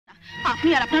আপনি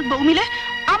আর আপনার বউ মিলে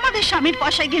আমাদের স্বামীর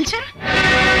পয়সায় গেলছেন।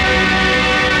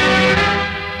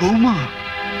 বৌমা,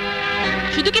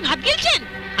 শুধু কি ভাত গেলছেন?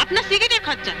 আপনার সিগারেটের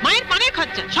খরচা, মায়ের পানের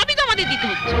খরচা সবই তো আমাদের দিতে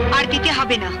হচ্ছে। আর দিতে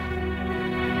হবে না।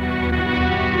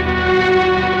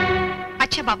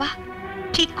 আচ্ছা বাবা,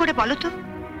 ঠিক করে বলো তো,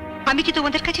 আমি কি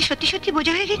তোমাদের কাছে সত্যি সত্যি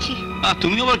বোঝা হয়ে গেছি?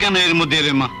 তুমি আবার কেন এর মধ্যে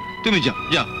এলে মা? তুমি যাও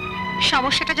যাও।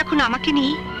 সমস্যাটা যখন আমাকে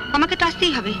নিয়ে, আমাকে তো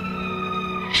আসতেই হবে।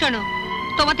 শোনো,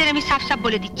 তোমাদের আমি সাফ সাফ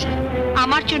বলে দিচ্ছি,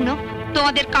 আমার জন্য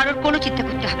তোমাদের কারোর কোনো চিন্তা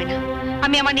করতে হবে না।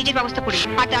 আমি আমার নিজের ব্যবস্থা করে।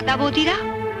 আর দাদা বৌদিরা,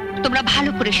 তোমরা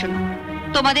ভালো করে শোনো,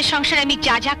 তোমাদের সংসারে আমি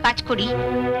যা যা কাজ করি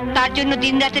তার জন্য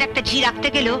দিন রাতের একটা ঝি রাখতে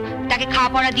গেলেও তাকে খাওয়া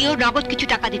পড়া দিয়েও নগদ কিছু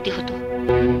টাকা দিতে হতো।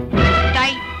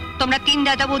 তাই তোমরা 3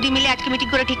 দাদা বৌদি মিলে আজকে মিটিং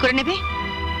করে ঠিক করে নেবে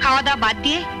খাওয়া দাওয়া বাদ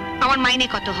দিয়ে আমার মাইনে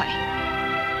কত হয়।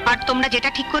 আর তোমরা যেটা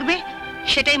ঠিক করবে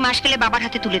সেটাই মাস গেলে বাবার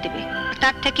হাতে তুলে দেবে।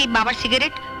 তার থেকে বাবার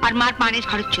সিগারেট আর মার পানের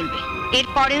খরচ চলবে।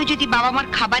 এরপরেও যদি বাবা মার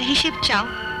খাবার হিসেব চাও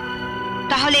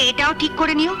তাহলে এটাও ঠিক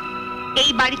করে নিও, এই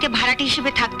বাড়িতে ভাড়াটি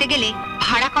হিসেবে থাকতে গেলে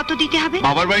ভাড়া কত দিতে হবে।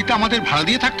 বাবার বাড়িতে আমাদের ভাড়া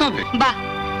দিয়ে থাকতে হবে? বাহ,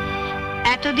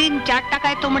 এতদিন যার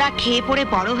টাকায় তোমরা খেয়ে পড়ে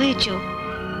বড় হয়েছো,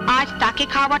 আজ তাকে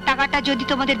খাওয়াবার টাকাটা যদি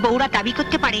তোমাদের বউরা দাবি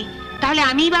করতে পারে তাহলে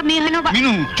আমি বা মেয়ে হলো।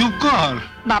 মিনু চুপ কর।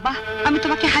 বাবা, আমি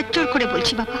তোমাকে হাত জোড় করে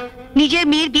বলছি বাবা, নিজের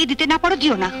মেয়ের বিয়ে দিতে না পারো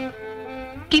দিও না,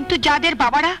 কিন্তু যাদের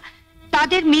বাবারা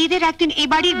তাদের মেয়েদের একদিন এ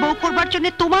বাড়ির বউ করবার জন্য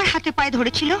তোমার হাতে পায়ে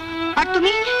ধরেছিল আর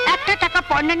তুমি একটা টাকা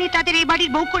পয়সা নিয়ে তাদের এই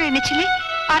বাড়ির বউ করে এনেছিলে,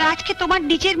 আর আজকে তোমার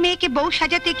নিজের মেয়েকে বউ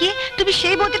সাজাতে গিয়ে তুমি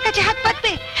সেই বউদের কাছে হাত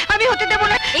পাতবে? আমি হতে দেবো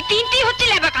না। এই তিনটেই হচ্ছে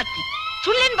লেবাকাতি।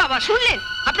 শুনলেন বাবা, শুনলেন?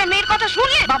 আপনার মেয়ের কথা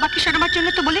শুনলেন? বাবাকে শোনাবার জন্য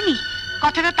তো বলিনি,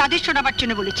 কথাটা তাদের শোনাবার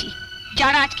জন্য বলেছি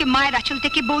যারা আজকে মায়ের আঁচল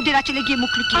থেকে বউদের আঁচলে গিয়ে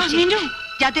মুখ লুকিয়েছে,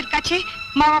 যাদের কাছে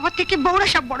মা বাবার থেকে বউরা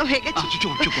সব বড় হয়ে গেছে।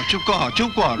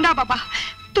 চুপ কর। না বাবা,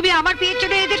 তুমি আমার বিয়ের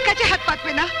জন্য এদের কাছে হাত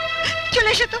পাতবে না। চলে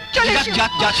এসো তো, চলে এসো।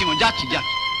 যাচ্ছি মা, যাচ্ছি।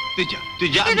 তুই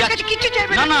যা। এদের কাছে কিচ্ছু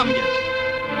চাইবে না। না। আমি যাচ্ছি।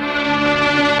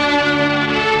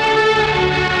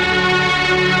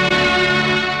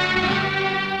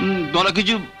 তোরা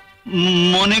কিছু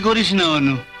মনে করিস না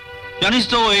অনু, জানিস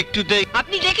তো একটুতে।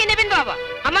 আপনি দেখে নেবেন বাবা,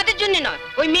 আমাদের জন্য নয়,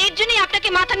 ওই মেয়ের জন্যই আপনাকে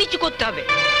মাথা নিচু করতে হবে।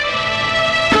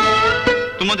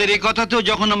 তোমাদের এই কথাতেও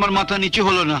যখন আমার মাথা নিচু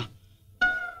হলো না,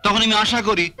 তখন আমি আশা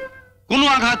করি কোনো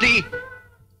আঘাতেই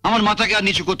আমার মাথাকে আর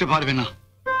নিচু করতে পারবে না।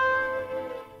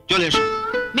 চলে এসো।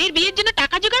 মেয়ের বিয়ের জন্য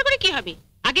টাকা জোগাড় করে কি হবে?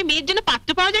 আগে মেয়ের জন্য পাত্র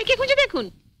পাওয়া যায় কি খুঁজে দেখুন।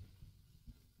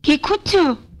 কি খুঁজছো?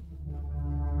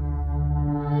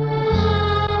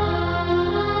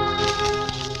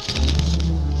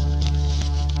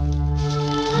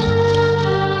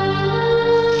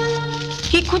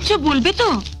 কি খুঁজছো বলবে তো?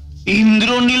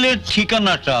 ইন্দ্রনীলের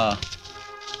ঠিকানাটা।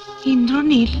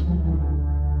 ইন্দ্রনীল?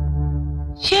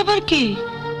 সে আবার কে?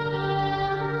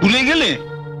 ভুলে গেলে?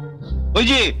 ওই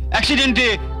যে অ্যাক্সিডেন্টে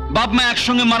বাপ মা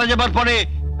একসঙ্গে মারা যাবার পরে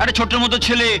একটা ছোট্ট মতো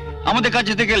ছেলে আমাদের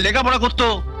কাছে থেকে লেখাপড়া করতো।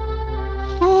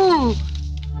 ও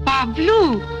বাবলু,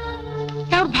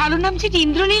 তার ভালো নাম যে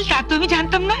ইন্দ্রনীল তা তো আমি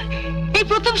জানতাম না, এই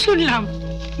প্রথম শুনলাম।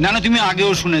 না তুমি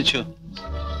আগেও শুনেছ,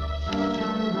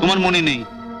 তোমার মনে নেই?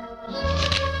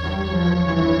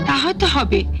 তা হয়তো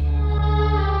হবে।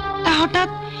 তা হঠাৎ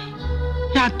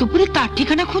রাত দুপুরে তার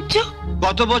ঠিকানা খুঁজছো?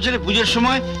 গত বছরে পুজোর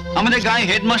সময় আমাদের গায়ে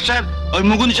হেডমাস্টার ওই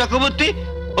মুকুন্দ চক্রবর্তী,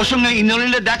 ওর সঙ্গে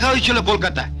ইন্দ্রনীলের দেখা হয়েছিল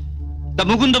কলকাতায়। তা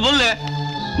মুকুন্দ বললে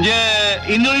যে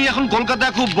ইন্দ্রনীল এখন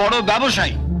কলকাতায় খুব বড়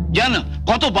ব্যবসায়ী, জানো,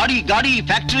 কত বাড়ি গাড়ি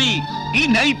ফ্যাক্টরি কি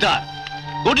নেই তার,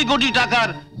 কোটি কোটি টাকার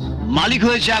মালিক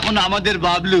হয়েছে এখন আমাদের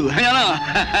বাবলু। হ্যাঁ না?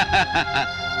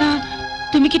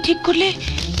 তুমি কি ঠিক করলে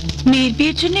মেয়ের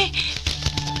বিয়ের জন্য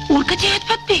ওর কাছে হাত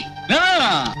পাতবে? না,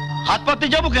 হাত পাততে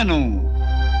যাবো কেন?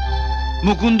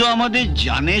 মুকুন্দ আমাদের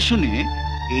জানে শুনে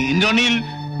ইন্দ্রনীল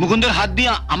মুকুন্দের হাত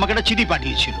দিয়ে আমাকে একটা চিঠি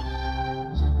পাঠিয়েছিল।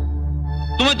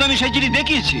 তোমায় তো আমি সেই চিঠি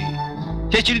দেখিয়েছি।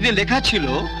 সেই চিঠিতে লেখা ছিল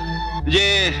যে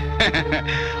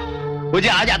ও যে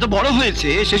আজ এত বড় হয়েছে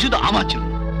সে শুধু আমার জন্য।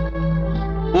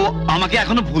 ও আমাকে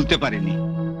এখনো ভুলতে পারেনি,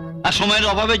 আর সময়ের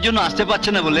অভাবের জন্য আসতে পারছে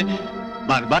না বলে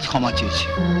বারবার ক্ষমা চেয়েছে।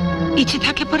 ইচ্ছে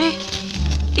থাকে পরে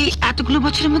এই এতগুলো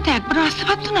বছরের মধ্যে একবারও আসতে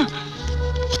পারতো না?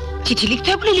 চিঠি লিখতে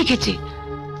হবে বলে লিখেছে,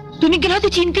 তুমি গেলে হয়তো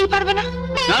চিনতেই পারবে না।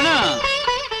 না না,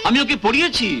 আমি ওকে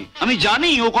পড়িয়েছি, আমি জানি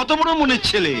ও কত বড় মনের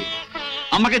ছেলে,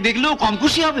 আমাকে দেখলেও কম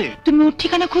খুশি হবে। তুমি ওর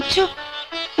ঠিকানা খুঁজছো,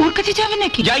 ওর কাছে যাবে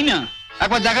নাকি? যাই না,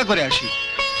 একবার দেখা করে আসি।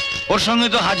 ওর সঙ্গে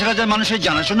তো হাজার হাজার মানুষের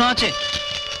জানাশোনা আছে।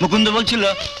 মুকুন্দ বলছিল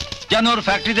যেন ওর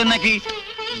ফ্যাক্টরিতে নাকি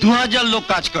 2000 লোক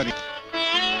কাজ করে।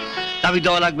 দাবি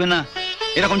দেওয়া লাগবে না,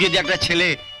 এরকম যদি একটা ছেলে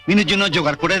মিনুর জন্য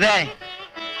জোগাড় করে দেয়।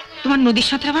 তোমার নদীর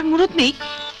সাথে আবার মুরত নেই?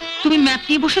 তুমি ম্যাপ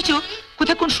নিয়ে বসেছো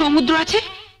কোথায় কোন সমুদ্র আছে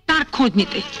তার খোঁজ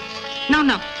নিতে। নাও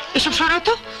নাও, এসব সরাও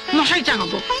তো, মশাই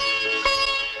টাঙাবো।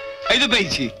 এই তো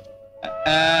পেয়েছি।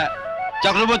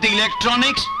 চক্রবর্তী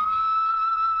ইলেকট্রনিক্স,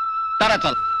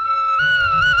 তারাতলা।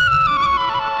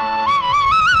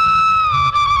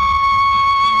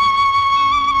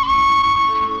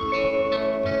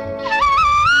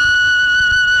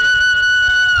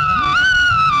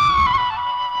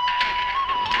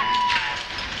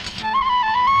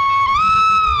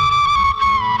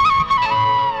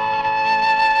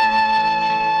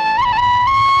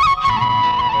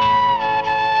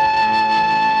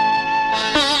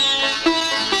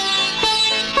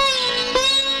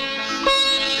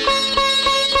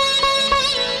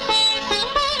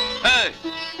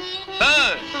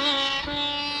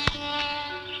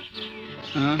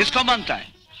 किसको बनता है?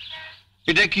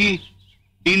 এটা কি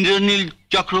इंद्रनील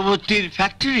चक्रवर्तीर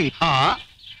फैक्ट्री? हाँ,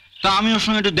 तो আমি ওর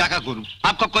সঙ্গে একটু দেখা করব।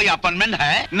 आपका कोई अपॉइंटमेंट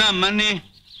है? না মানে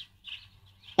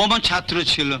ও আমার ছাত্র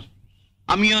ছিল,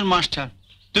 আমি ওর মাস্টার।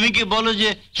 তুমি কি বলো যে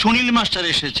সুনীল মাস্টার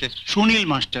এসেছে? Sunil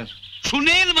master,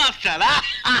 সুনীल master.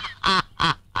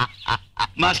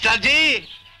 मास्टर जी,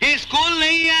 ये स्कूल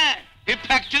नहीं है, ये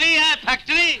फैक्ट्री है,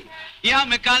 फैक्ट्री। यहाँ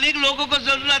मैकेनिक लोगों को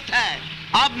जरूरत है,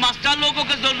 अब मास्टर लोगों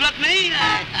को जरूरत नहीं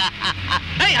है।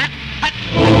 नहीं, हट, हट,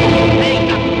 नहीं,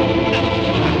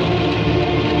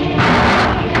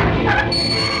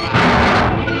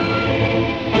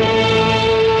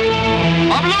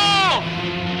 बबलू!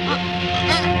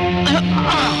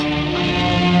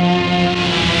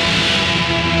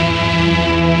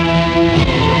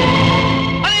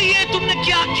 अरे ये तुमने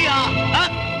क्या किया?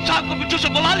 साहब को पिछू से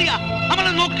बुला लिया,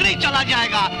 हमारा नौकरी चला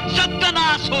जाएगा,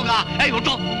 सत्यानाश होगा। ए,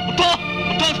 उठो उठो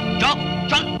उठो, जाओ,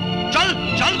 चल चल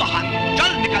चल बाहर,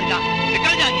 चल निकल जा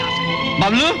यहाँ से।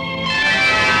 बाबलू,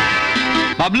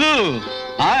 बाबलू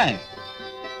आए।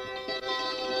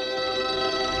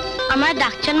 আমার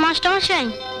ডাকছেন মাস্টার মশাই?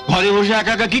 ঘরে বসে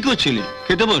একা একা কি করছিলি?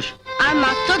 খেতে বস। আর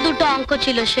মাত্র দুটো অঙ্ক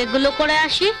ছিল, সেগুলো করে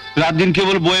আসি। রাত দিন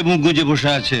কেবল বইয়ে মুখ গুজে বসে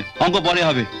আছে, অঙ্ক পরে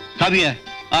হবে। খাবি আয়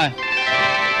আয়।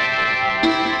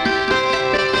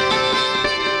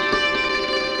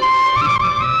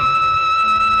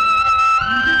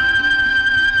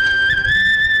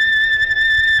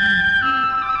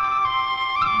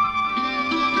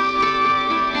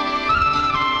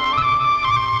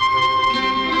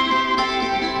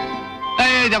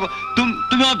 দেখো,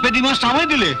 তুমি আমার পেটি মাছ থামাই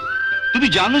দিলে। তুমি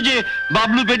জানো যে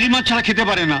বাবলু পেটি মাছ ছাড়া খেতে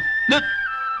পারে না।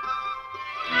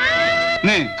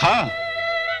 নে খা।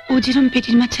 ও যেরকম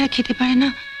পেটির মাছ ছাড়া খেতে পারে না,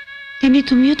 তেমনি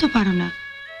তুমিও তো পারো না।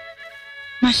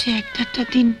 মাসে একটা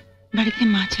দিন বাড়িতে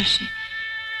মাছ আসে,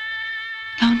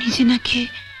 তাও নিজে না খেয়ে।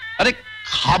 আরে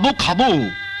খাবো খাবো,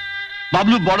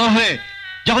 বাবলু বড় হয়ে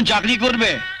যখন চাকরি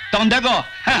করবে তখন দেখো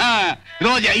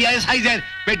রোজ এই সাইজের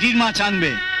পেটির মাছ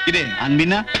আনবে। কিরে আনবি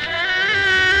না?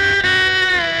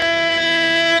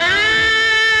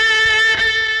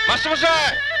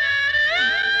 মাস্টারমশাই,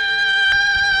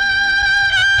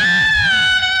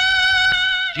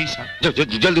 जी साहब, जाओ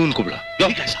जल्दी उनको बुला।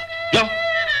 ठीक है साहब, जाओ।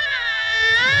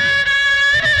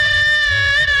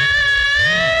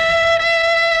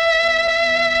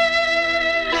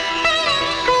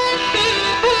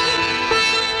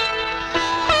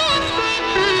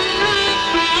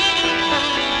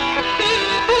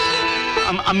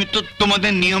 আমি তো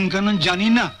তোমাদের নিয়ম কানুন জানি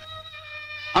না,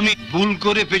 আমি ভুল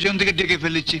করে পেছন থেকে ডেকে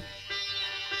ফেলেছি।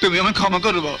 তুমি আমায় ক্ষমা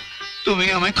করো বাবা, তুমি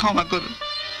আমায় ক্ষমা করো।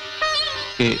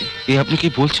 এ আপনি কি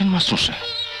বলছেন মাস্টারমশাই?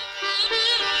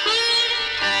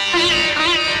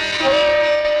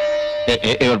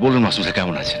 এবার বলুন মাস্টারমশাই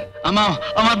কেমন আছেন?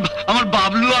 আমার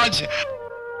বাবলু আছে,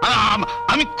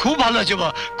 আমি খুব ভালো আছি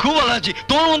বাবা, খুব ভালো আছি।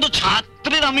 তোমার মতো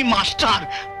ছাত্রের আমি মাস্টার,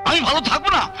 আমি ভালো থাকবো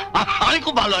না? আমি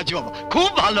খুব ভালো আছি বাবা, খুব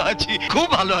ভালো আছি, খুব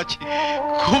ভালো আছি,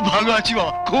 খুব ভালো আছি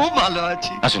বাবা, খুব ভালো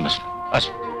আছি। আসুন আসুন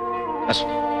আসুন আসুন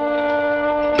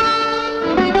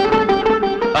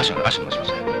আসুন আসুন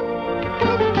মাস্টারমশাই।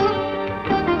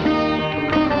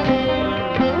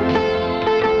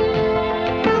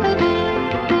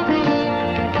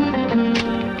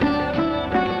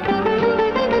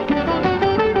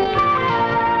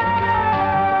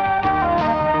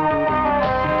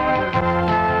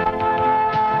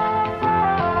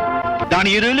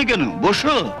 দাঁড়িয়ে রইলে কেন?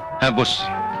 বসো। হ্যাঁ বসছি।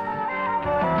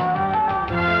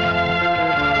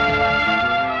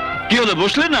 কি হলো,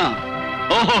 বসলে না?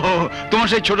 ও তোমার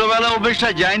সেই ছোটবেলা অভ্যেসটা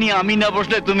যায়নি, আমি না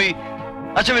বসলে তুমি।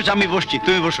 আচ্ছা বেশ, আমি বসছি,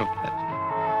 তুমি বসো।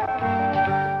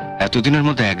 এতদিনের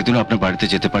মধ্যে একদিনও আপনার বাড়িতে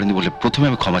যেতে পারিনি বলে প্রথমে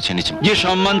আমি ক্ষমা চেয়ে নিয়েছি। যে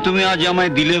সম্মান তুমি আজ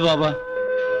আমায় দিলে বাবা,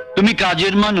 তুমি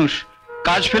কাজের মানুষ,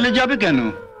 কাজ ফেলে যাবে কেন?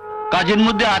 কাজের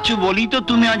মধ্যে আছো বলেই তো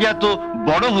তুমি আজ এত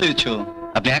বড় হয়েছো।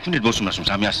 আপনি 1 মিনিট বসুন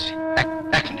মাস্টারমশাই, আমি আসছি।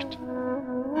 এক মিনিট।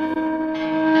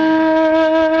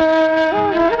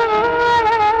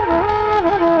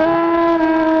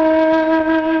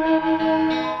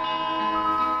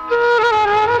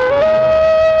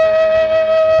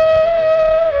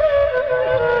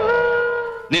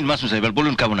 নিন মাসমশাই, এবার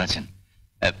বলুন কেমন আছেন?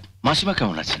 মাসিমা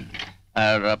কেমন আছেন?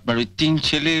 আর আপনার ওই 3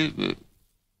 ছেলে?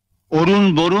 অরুণ,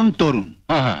 বরুণ, তরুণ।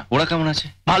 হ্যাঁ, ওরা কেমন আছে?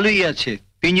 ভালোই আছে।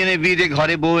 3 জনের বিয়ে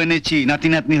ঘরে বউ এনেছি, নাতি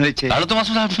নাতনি হয়েছে। তাহলে তো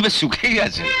মাসমশাই আপনি বেশ সুখেই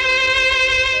আছেন।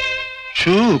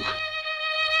 সুখ?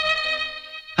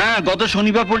 হ্যাঁ, গত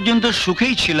শনিবার পর্যন্ত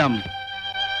সুখেই ছিলাম।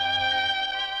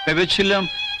 ভেবেছিলাম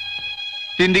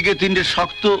 3 দিকে 3টে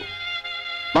শক্ত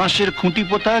বাঁশের খুঁটি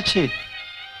পোতা আছে,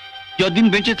 যতদিন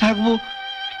বেঁচে থাকবো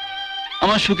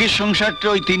আমার সুখের সংসারটা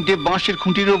ওই 3টে বাঁশের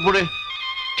খুঁটির ওপরে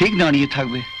ঠিক দাঁড়িয়ে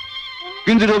থাকবে।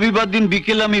 কিন্তু রবিবার দিন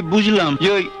বিকেলে আমি বুঝলাম যে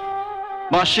ওই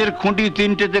বাঁশের খুঁটি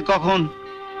 3টেতে কখন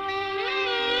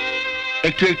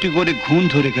একটু একটু করে ঘুণ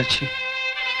ধরে গেছে।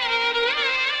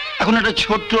 এখন একটা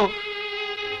ছোট্ট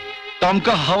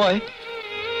দমকা হাওয়ায়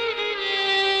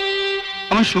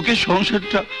আমার সুখের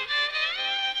সংসারটা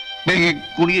ভেঙে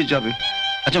গুড়িয়ে যাবে।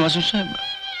 আচ্ছা মাসমশাই,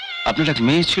 আপনার এক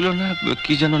মেয়ে ছিল না,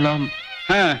 কি যেন নাম?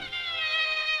 হ্যাঁ,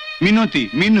 মিনতি,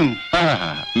 মিনু। হ্যাঁ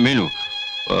হ্যাঁ, মিনু।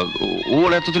 ওর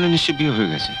এতদিনে নিশ্চয় বিয়ে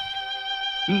হয়ে গেছে?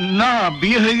 না,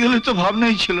 বিয়ে হয়ে গেলে তো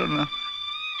ভাবনাই ছিল না।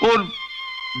 ওর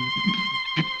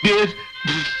বিয়ের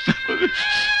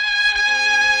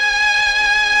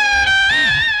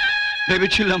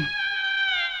ভেবেছিলাম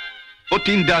ও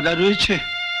 3 দাদা রয়েছে,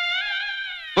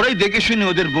 ওরাই দেখে শুনে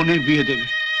ওদের বোনের বিয়ে দেবে।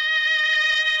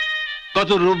 গত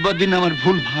রোববার দিন আমার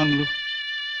ভুল ভাঙলো।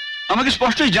 আমাকে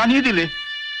স্পষ্টই জানিয়ে দিলে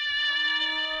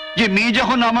যে মেয়ে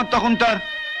যখন আমার, তখন তার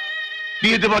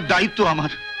বিয়ে দেবার দায়িত্ব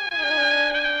আমার।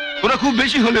 ওরা খুব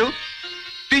বেশি হলেও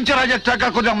 3-4 হাজার টাকা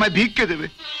করে আমায় ভিক্ষে দেবে।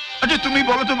 আচ্ছা তুমি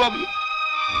বলো তো বাবু,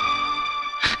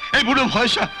 এই বুড়ো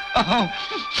ভয়সা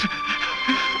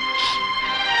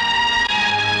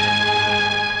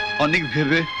অনেক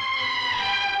ভেবে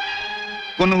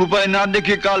কোনো উপায় না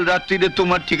দেখে কাল রাত্রিরে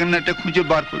তোমার ঠিকানাটা খুঁজে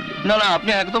বার করলো। না না,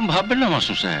 আপনি একদম ভাববেন না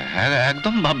মাসমশাই,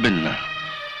 একদম ভাববেন না।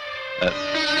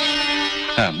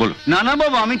 হ্যাঁ বলুন। না না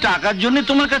বাবা, আমি টাকার জন্য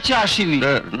তোমার কাছে আসিনি।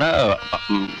 না,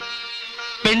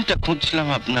 পেনটা খুঁজছিলাম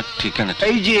আপনার ঠিকানা।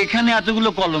 এই যে এখানে এতগুলো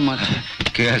কলম আছে।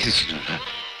 কে আসছিল?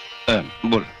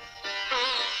 বল।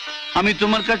 আমি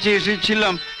তোমার কাছে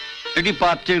এসেছিলাম একটি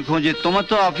পাত্রের খোঁজে। তোমার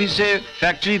তো অফিসে,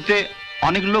 ফ্যাক্টরিতে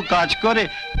অনেক লোক কাজ করে।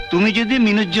 তুমি যদি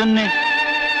মিনুর জন্য।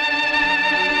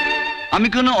 আমি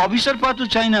কোনো অফিসার পাত্র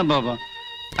চাই না বাবা,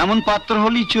 এমন পাত্র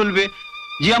হলেই চলবে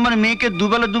যে আমার মেয়েকে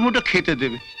দুবেলা দুমুঠো খেতে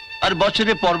দেবে, আর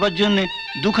বছরে পরবার জন্য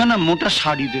 2খানা মোটা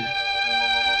শাড়ি দেবে।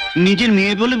 নিজের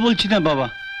মেয়ে বলে বলছি না বাবা,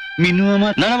 মিনু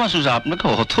আমার। না না মাসমশাই, আপনাকে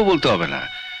অত বলতে হবে না।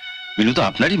 মিনু তো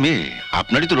আপনারই মেয়ে,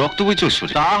 আপনারই তো রক্ত বইছে ওর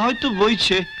শরীরে। তা হয়তো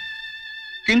বইছে,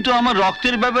 কিন্তু আমার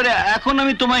রক্তের ব্যাপারে এখন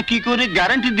আমি তোমায় কি করে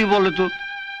গ্যারান্টি দিই বলো তো?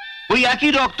 ওই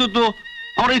একই রক্ত তো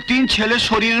আমার ওই 3 ছেলের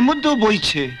শরীরের মধ্যেও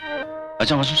বইছে।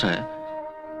 আচ্ছা মাসমশাই,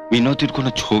 মিনতির কোনো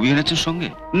ছবি এনেছেন সঙ্গে?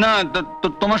 না,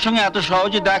 তোমার সঙ্গে এত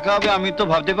সহজে দেখা হবে আমি তো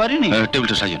ভাবতে পারিনি।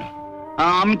 টেবিলটা সাজানো।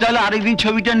 আমি তাহলে আরেকদিন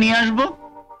ছবিটা নিয়ে আসবো।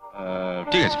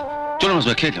 ঠিক আছে, চলো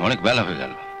মাসমশাই, খেয়ে নিন, অনেক বেলা হয়ে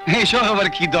গেল। এসব আবার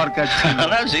কি দরকার?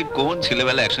 সেই কোন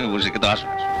ছেলেবেলা একসঙ্গে বসে কিন্তু আসুন।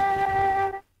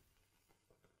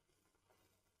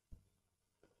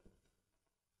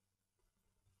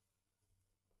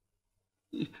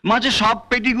 মাঝে সব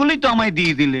পেটিগুলোই তো আমায়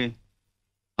দিয়ে দিলে।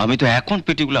 আমি তো এখন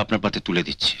পেটিগুলো আপনার পাতে তুলে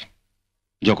দিচ্ছি,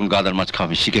 যখন গাদার মাছ খাওয়া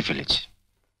আমি শিখে ফেলেছি।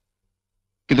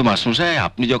 কিন্তু মাসমশাই,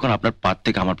 আপনি যখন আপনার পাত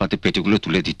থেকে আমার পাতে পেটিগুলো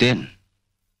তুলে দিতেন,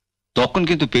 তখন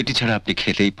কিন্তু পেটি ছাড়া আপনি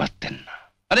খেতেই পারতেন না।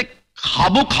 আরে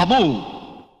খাবো খাবো,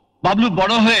 বাবলু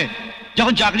বড় হয়ে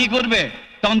যখন চাকরি করবে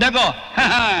তখন দেখো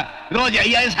রোজ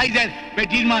এই সাইজের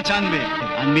পেটির মাছ আনবে।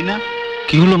 আনবি না?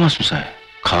 কি হলো মাসমশাই,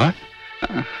 খান।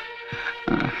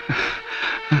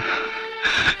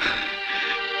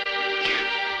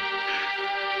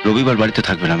 রবিবার বাড়িতে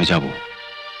থাকবেন, আমি যাব,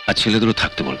 আর ছেলেদেরও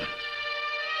থাকতে বলবেন।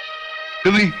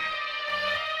 তুমি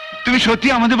তুমি সত্যি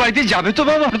আমাদের বাড়িতে যাবে তো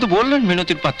বাবা? আপনি তো বললেন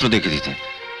মিনতির পাত্র দেখে দিতে,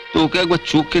 তো ওকে একবার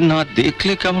চোখে না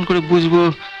দেখলে কেমন করে বুঝবো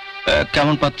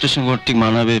কেমন পাত্রের সঙ্গে ঠিক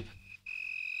মানাবে?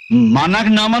 মানাক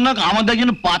না মানাক আমাদের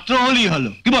জন্য পাত্র হলেই হলো,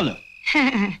 কি বলো?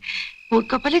 ওর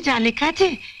কপালে যা লেখা আছে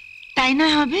তাই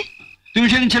নয় হবে। তুমি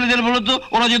সেদিন ছেলেদের বলো তো,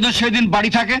 ওরা যদি সেদিন বাড়ি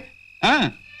থাকে। হ্যাঁ,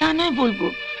 তা নয় বলবো,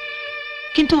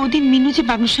 কিন্তু ওদিন মিনু যে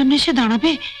বাবুর সামনে এসে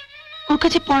দাঁড়াবে, ওর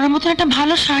কাছে পরার মতো একটা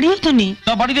ভালো শাড়িও তো নেই।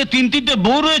 তা বাড়িতে 3-3টে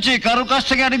বউ রয়েছে, কারোর কাছ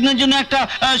থেকে আরেকজনের জন্য একটা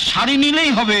শাড়ি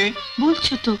নিলেই হবে।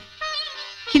 বলছো তো,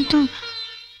 কিন্তু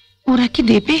ওরা কি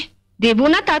দেবে? দেবো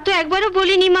না তা তো একবারও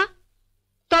বলিনি মা,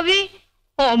 তবে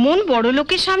অমন বড়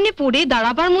লোকের সামনে পরে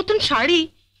দাঁড়াবার মতন শাড়ি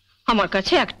আমার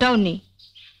কাছে একটাও নেই।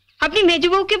 আপনি মেজো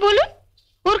বউকে বলুন,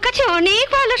 ওর কাছে অনেক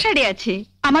ভালো শাড়ি আছে।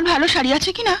 আমার ভালো শাড়ি আছে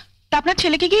কিনা তা আপনার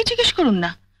ছেলেকে গিয়ে জিজ্ঞেস করুন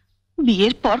না।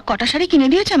 বিয়ের পর কটা শাড়ি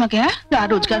কিনে দিয়েছে আমাকে। হ্যাঁ, আর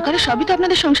রোজগার করে সবই তো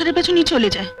আপনাদের সংসারের পেছনেই চলে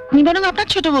যায়। আপনি বরং আপনার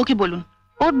ছোট বউকে বলুন,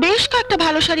 ওর বেশ কয়েকটা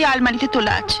ভালো শাড়ি আলমারিতে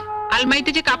তোলা আছে।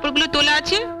 আলমারিতে যে কাপড়গুলো তোলা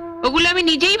আছে ওগুলো আমি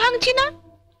নিজেই ভাঙছি না।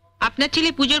 আপনার ছেলে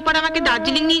পুজোর পর আমাকে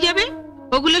দার্জিলিং নিয়ে যাবে,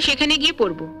 ওগুলো সেখানে গিয়ে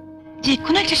পরবো। যে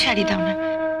কোনো একটা শাড়ি দাও না,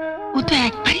 ও তো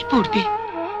একবারই পরবে।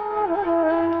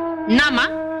 না মা,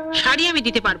 শাড়ি আমি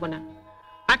দিতে পারবো না।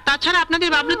 আর তাছাড়া আপনাদের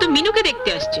বাবলু তো মিনুকে দেখতে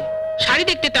আসছে, শাড়ি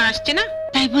দেখতে তো আসছে না।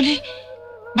 তাই বলে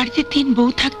বাড়িতে 3 বউ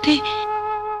থাকতে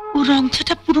ও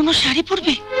রংছাটা পুরনো শাড়ি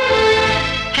পরবে?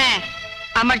 হ্যাঁ,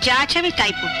 আমার যা আছে আমি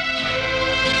তাই পরব।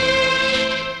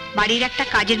 বাড়ির একটা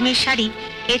কাজের মেয়ের শাড়ি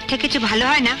এর থেকে যে ভালো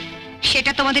হয় না,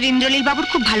 সেটা তোমাদের ইন্দ্রলীল বাবুর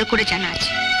খুব ভালো করে জানা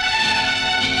আছে।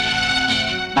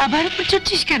 বাবার উপর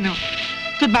চড়ছিস কেন?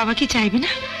 তোর বাবা কি চাইবে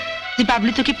না যে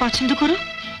বাবলু তোকে পছন্দ করুক?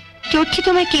 চড়ছি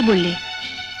তোমায় কে বললে?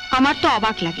 আমার তো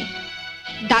অবাক লাগে,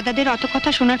 দাদাদের অত কথা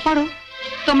শোনার পরও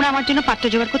তোমরা আমার জন্য পাত্র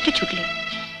জোগাড় করতে ছুটলে।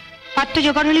 পাত্র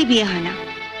জোগাড় হলেই বিয়ে হয় না,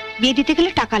 বিয়ে দিতে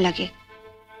গেলে টাকা লাগে।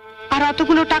 আর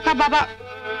অতগুলো টাকা বাবা...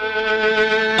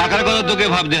 টাকার কথা তোকে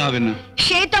ভাবতে হবে না।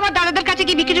 সেই তো আমার দাদাদের কাছে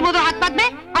কি বিক্রির মতো হাত পাতবে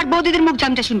আর বৌদিদের মুখ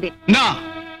জামটা শুনবে। না,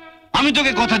 আমি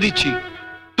তোকে কথা দিচ্ছি,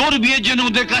 তোর বিয়ের জন্য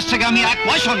ওদের কাছ থেকে আমি 1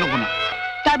 পয়সা নেবো না।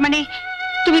 তার মানে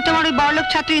তুমি তোমার ওই বড়লোক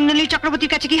ছাত্র ইন্দ্রনীল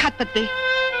চক্রবর্তীর কাছে কি হাত পাতবে?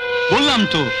 বললাম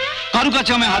তো, কারো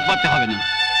কাছে আমি হাত পাততে হবে না।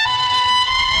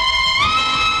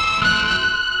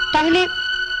 তাহলে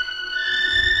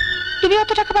তুমি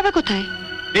অত টাকা পাবে কোথায়?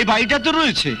 এই বাড়িটা তো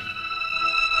রয়েছে,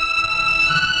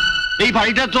 এই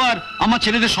বাড়িটা তো আর আমার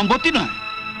ছেলেদের সম্পত্তি নয়।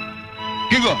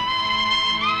 কি গো,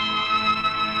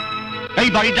 এই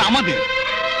বাড়িটা আমাদের।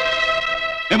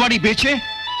 এ বাড়ি বেচে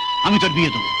আমি তোর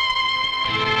বিয়ে দেবো।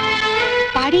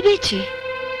 বাড়ি বেচে?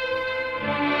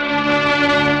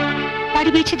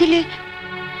 বাড়ি বেচে দিলে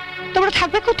তোমরা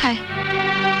থাকবে কোথায়?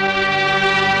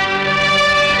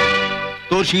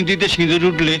 তোর সিঁথিতে সিঁদুর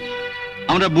উঠলে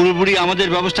আমরা বুড়ো বুড়ি আমাদের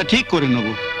ব্যবস্থা ঠিক করে নেব।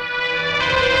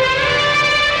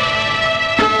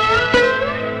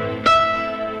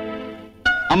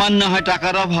 আমার না হয়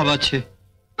টাকার অভাব আছে,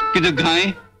 কিন্তু গায়ে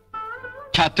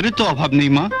ছাত্রের তো অভাব নেই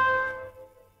মা।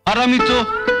 আর আমি তো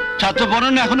ছাত্র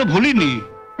পড়ানো এখনো ভুলিনি।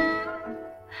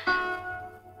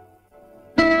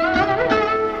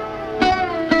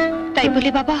 তাই বলে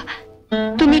বাবা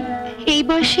তুমি এই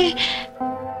বয়সে...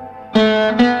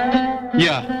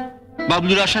 ইয়া,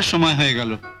 বাবলুর আসার সময় হয়ে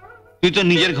গেল, তুই তো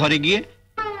নিজের ঘরে গিয়ে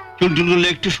চুলটুলগুলো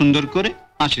একটু সুন্দর করে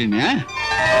আঁচড়ে নে। হ্যাঁ,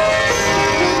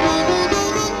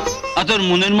 আর তোর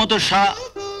মনের মতো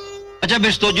আচ্ছা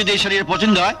বেশ, তোর যদি এই শাড়ির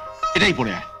পছন্দ হয় এটাই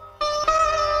পরে আয়।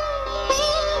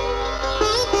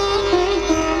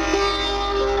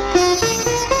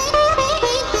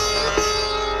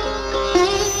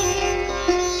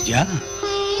 যা।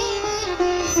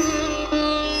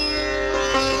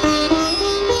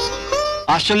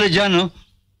 আসলে জানো,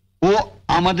 ও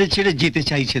আমাদের ছেড়ে যেতে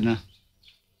চাইছে না।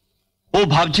 ও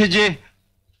ভাবছে যে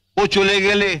ও চলে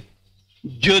গেলে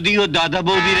যদি ও দাদা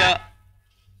বৌদিরা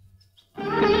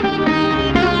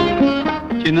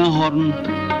চেনা হর্ন...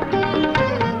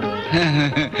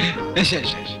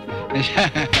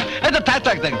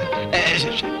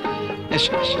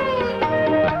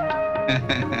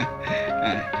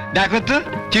 দেখো তো,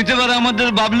 চিনতে পারো আমাদের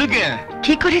বাবলুকে?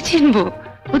 কি করে চিনবো?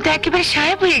 ও তো একেবারে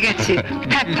সাহেব হয়ে গেছে।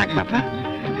 থাক থাক বাবা,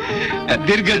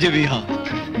 দীর্ঘজীবী হ।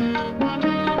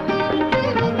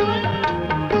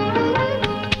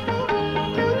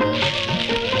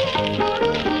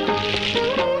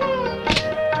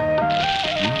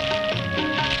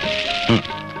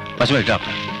 এটা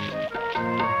আপনার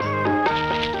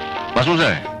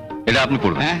মাসমশাই, এটা আপনি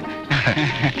পড়বেন।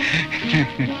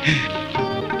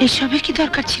 এসবের কি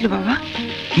দরকার ছিল বাবা?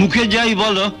 মুখে যাই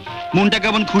বলো, মনটা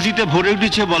কেমন খুশিতে ভরে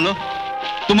উঠেছে বলো।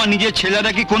 তোমার নিজের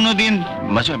ছেলেরা কি কোনোদিন...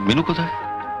 মেনু কোথায়?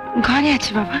 ঘরে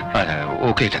আছে বাবা।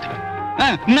 ওকে এটা দেবেন।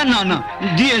 হ্যাঁ, না না না,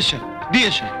 দিয়ে এসো, দিয়ে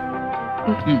এসো।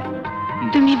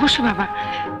 তুমি বসো বাবা,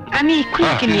 আমি এক্ষুনি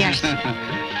ওকে নিয়ে আসছি।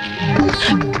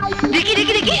 দেখি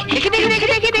দেখি দেখি দেখি দেখি দেখি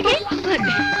দেখি দেখি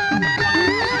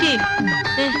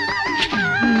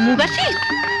মুগাসি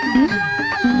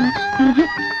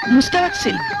মুস্তাক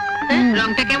সিল্ক।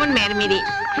 রংটা কেমন মেরমেরে।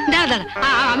 দাঁড়া দাঁড়া,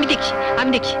 আমি দেখছি আমি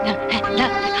দেখছি।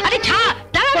 আরে ছাড়,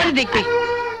 দাঁড়া, পরে দেখবে।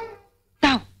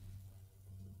 দাও,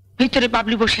 ভিতরে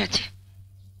বাবলু বসে আছে,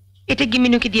 এটা গিয়ে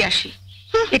মিনুকে দিয়ে আসি।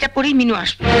 এটা পরেই মিনু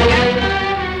আসবে।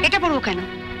 এটা পড়বো কেন?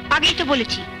 আগেই তো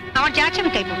বলেছি আমার যা আছে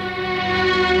আমি তাই পড়বো।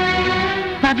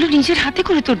 বাবলু নিজের হাতে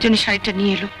করে তোর জন্য শাড়িটা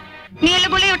নিয়ে এলো। নিয়ে এলো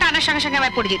বলে ওটা আনার সঙ্গে সঙ্গে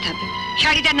আমায় পড়ে যেতে হবে।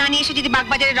 শাড়িটা না নিয়ে এসে যদি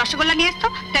বাগবাজারের রসগোল্লা নিয়ে আসতো,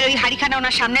 তাহলে ওই হাড়িখানা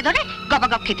ওনার সামনে ধরে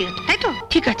গবাগপ খেতে হতো, তাই তো?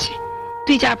 ঠিক আছে,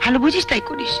 তুই যা ভালো বুঝিস তাই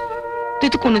করিস। তুই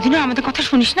তো কোনোদিনও আমাদের কথা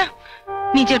শুনিস না,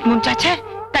 নিজের মন চাচায়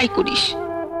তাই করিস।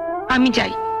 আমি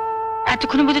যাই,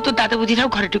 এতক্ষণে বোধহয় তোর দাদা বৌদিরাও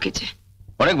ঘরে ঢুকেছে।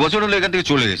 অনেক বছর হলো এখান থেকে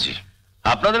চলে গেছি,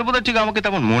 আপনাদের বোধহয় ঠিক আমাকে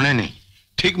তেমন মনে নেই।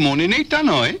 ঠিক মনে নেই তা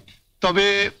নয়, তবে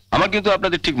আমার কিন্তু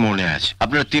আপনাদের ঠিক মনে আছে,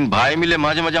 আপনারা 3 ভাই মিলে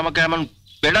মাঝে মাঝে আমাকে এমন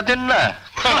পেটাতেন না।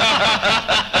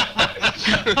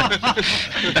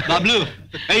 বাবলু,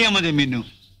 এই আমাদের মিনু।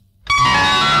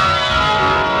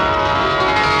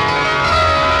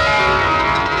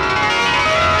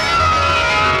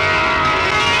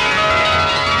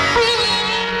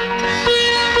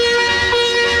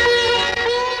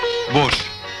 বস।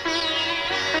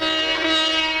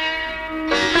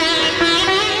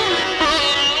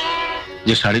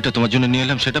 যে শাড়িটা তোমার জন্য নিয়ে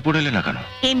এলাম সেটা পরে এলে না কেন?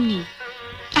 এমনি।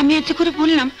 আমি এত করে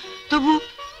বললাম, তবু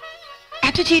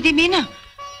এত চেয়ে দিবি না।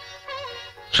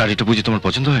 শাড়িটা বুঝি তোমার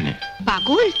পছন্দ হয়নি?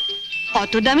 পাগল,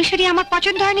 অত দামি শাড়ি আমার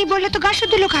পছন্দ হয়নি বললে তো গা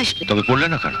শুদ্ধ লোক আসবে। তবে পরলে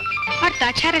না কেন? আর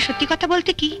তাছাড়া সত্যি কথা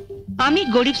বলতে কি, আমি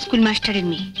গরিব স্কুল মাস্টারের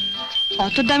মেয়ে,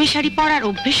 অত দামি শাড়ি পরার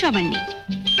অভ্যেসও আমার নেই।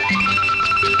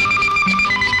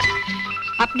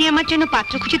 আপনি আমার জন্য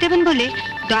পাত্র খুঁজে দেবেন বলে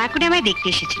দয়া করে আমায় দেখতে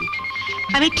এসেছেন।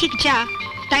 আমি ঠিক যা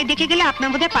তাই দেখে গেলে আপনার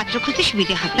বোধহয় পাত্র খুঁজতে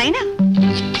সুবিধা হয়, তাই না?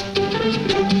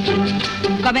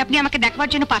 কবে আপনি আমাকে দেখবার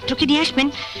জন্য পাত্রকে নিয়ে আসবেন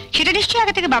সেটা নিশ্চয়ই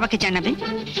আগে থেকে বাবাকে জানাবেন।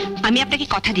 আমি আপনাকে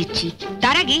কথা দিচ্ছি,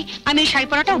 তার আগে আমি এই শাড়ি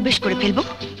পরাটা অভ্যেস করে ফেলবো।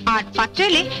 আর পাত্র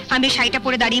এলে আমি শাড়িটা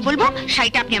পরে দাঁড়িয়ে বলবো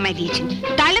শাড়িটা আপনি আমায় দিয়েছেন।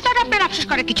 তাহলে তো আর আপনার আফসোস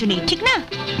করার কিছু নেই, ঠিক না?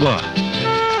 বাহ,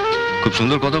 খুব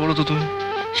সুন্দর কথা বলো তো তুমি।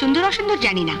 সুন্দর অসুন্দর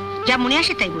জানি না, যা মনে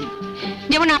আসে তাই বলি।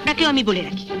 যেমন আপনাকেও আমি বলে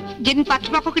রাখি, যেদিন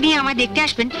পাত্রপক্ষকে নিয়ে আমায় দেখতে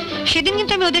আসবেন সেদিন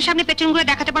কিন্তু আমি ওদের সামনে পেছন ঘুরে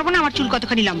দেখাতে পারবো না আমার চুল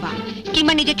কতখানি লম্বা,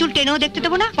 কিংবা নিজের চুল টেনেও দেখতে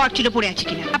দেবো না পর চুলে পড়ে আছে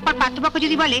কিনা। আপনার পাত্রপক্ষ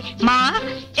যদি বলে মা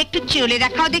একটু চলে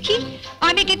দেখাও দেখি,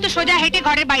 আমি কিন্তু সোজা হেঁটে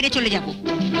ঘরের বাইরে চলে যাব।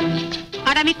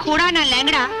 আর আমি খোড়া না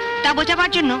ল্যাংড়া তা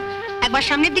বোঝাবার জন্য একবার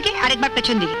সামনের দিকে আর একবার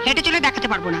পেছন দিকে হেঁটে চলে দেখাতে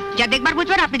পারবো না। যা দেখবার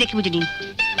বুঝবার আপনি দেখে বুঝে নিন।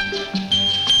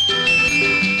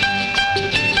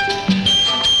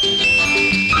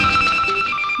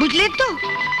 বুঝলেন তো?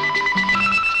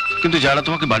 কিন্তু যারা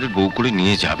তোমাকে বাড়ির বউ করে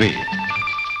নিয়ে যাবে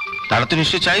তারা তো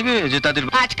নিশ্চয়ই চাইবে যে তাদের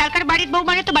আজকালকার বাড়ির বউ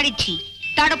মানে তো বাড়ির ঝি,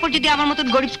 তার উপর যদি আমার মতন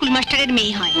গরিব স্কুল মাস্টারের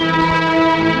মেয়ে হয়।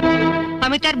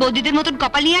 আমি তার বৌদিদের মতন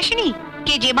কপাল নিয়ে আসিনি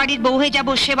কে যে বাড়ির বউ হয়ে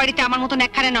যাবো সে বাড়িতে আমার মতন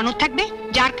একখানা ননদ থাকবে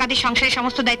যার কাঁধে সংসারের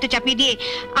সমস্ত দায়িত্ব চাপিয়ে দিয়ে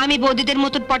আমি বৌদিদের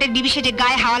মতন পটের বিবিসে যে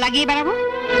গায়ে হাওয়া লাগিয়ে বেড়াবো।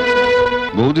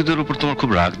 বৌদিদের উপর তোমার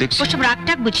খুব রাগ দেখছি। ওসব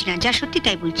রাগটাগ বুঝি না, যা সত্যি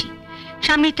তাই বলছি।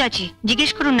 সামনেই তো আছে,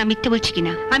 জিজ্ঞেস করুন না মিথ্যে বলছি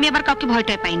কিনা। আমি আবার কাউকে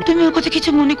ভয়টাই পাই না। তুমি ওর কথা কিছু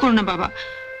মনে করো না বাবা,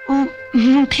 ও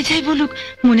মুখে যাই বলুক,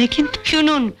 মনে কিন্তু।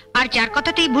 শুনুন, আর যার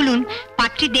কথাতেই ভুলুন,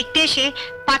 পাত্রী দেখতে এসে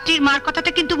পাত্রীর মার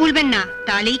কথাটা কিন্তু ভুলবেন না,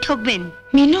 তাহলেই ঠকবেন।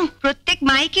 মিনু, প্রত্যেক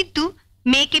মাই কিন্তু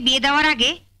মেয়েকে বিয়ে দেওয়ার আগে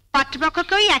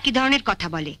পাত্রপক্ষকেই একই ধরনের কথা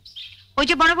বলে। ওই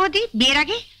যে বড় বৌদি বিয়ের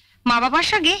আগে মা বাবার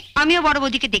সঙ্গে আমিও বড়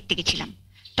বৌদিকে দেখতে গেছিলাম,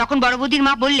 তখন বড় বৌদির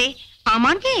মা বললে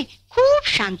আমার মেয়ে খুব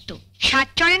শান্ত, সাত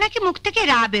চড়ে নাকি মুখ থেকে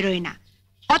রা বেরোয় না।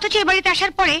 অথচ এ বাড়িতে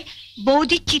আসার পরে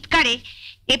বৌদির চিৎকারে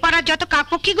এ পাড়ার যত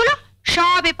কাকপক্ষী গুলো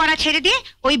সব এ পাড়া ছেড়ে দিয়ে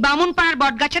ওই বামুন পাড়ার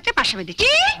বট গাছাতে পাশা বেঁধেছে।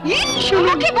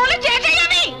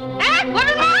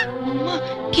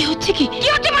 কি হচ্ছে কি? কি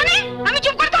হচ্ছে মানে? আমি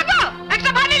চুপ করে থাকবো? একটা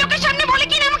বাড়ির লোকের সামনে বলে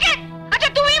কিনা আমাকে? আচ্ছা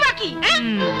তুমি বাকি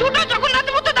দুটো যখন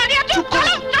রাতের মতো দাঁড়িয়ে আছো,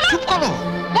 চুপ করো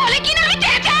বলে কিনা আমি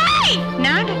চেঁচাই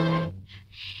না।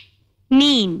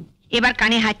 নিন এবার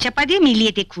কানে হাত চাপা দিয়ে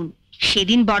মিলিয়ে দেখুন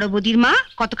সেদিন বড় বৌদির মা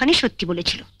কতখানি সত্যি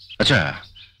বলেছিল। আচ্ছা,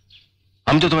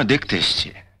 আমি তো তোমায় দেখতে এসেছি,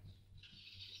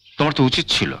 তোমার তো উচিত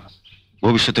ছিল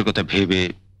ভবিষ্যতের কথা ভেবে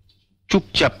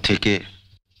চুপচাপ থেকে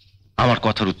আমার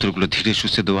কথার উত্তরগুলো ধীরে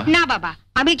সুস্থে দেওয়া। না বাবা,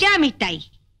 আমি যা আমি তাই।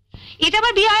 এটা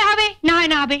আবার বিয়ে হবে না হয়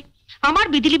না হবে। আমার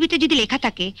বিধিলিপিতে যদি লেখা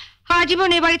থাকে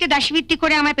আজীবন এ বাড়িতে দাসীবৃত্তি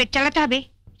করে আমায় পেট চালাতে হবে,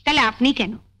 তাহলে আপনি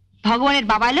কেন? ভগবানের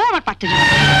বাবা এলেও আমার পারতে যাবে।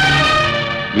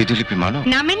 বিধিলিপি মানো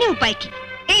না মেনে উপায় কি?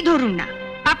 এই ধরুন না,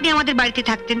 আপনি আমাদের বাড়িতে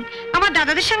থাকতেন, আমার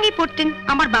দাদাদের সঙ্গেই পড়তেন,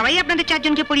 আমার বাবাই আপনাদের 4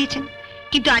 জনকে পড়িয়েছেন।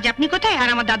 কিন্তু আজ আপনি কোথায় আর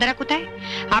আমার দাদারা কোথায়?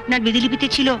 আপনার বিধিলিপিতে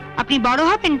ছিল আপনি বড়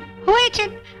হবেন, হয়েছেন।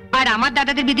 আর আমার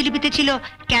দাদাদের বিধিলিপিতে ছিল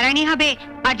কেরানি হবে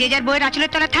আর যে যার বইয়ের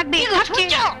আঁচলের তলা থাকবে।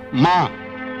 মা,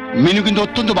 মিনু কিন্তু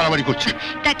অত্যন্ত বাড়াবাড়ি করছে।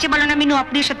 তার চেয়ে বলো না মিনু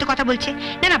আপনি সত্য কথা বলছে।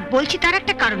 না না বলছি, তার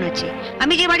একটা কারণ আছে।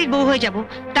 আমি যে বাড়ির বউ হয়ে যাব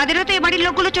তাদেরও তো এ বাড়ির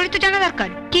লোকগুলো চরিত্র জানা দরকার।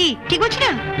 কি ঠিক বলছি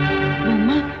না?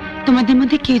 বৌমা, তোমাদের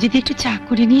মধ্যে কেউ যদি একটু চা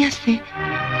করে নিয়ে আসে।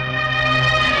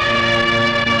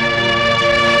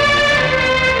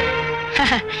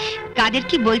 কাদের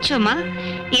কি বলছো মা?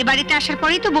 এ বাড়িতে আসার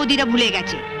পরেই তো বৌদিরা ভুলে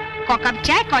গেছে ককাপ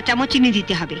চায় ক চামচ চিনি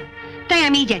দিতে হবে, তাই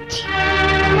আমিই যাচ্ছি।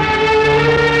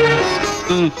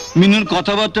 মিনুর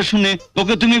কথাবার্তা শুনে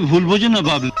ওকে তুমি ভুল বোঝো না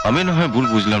বাবলু। আমি না হয় ভুল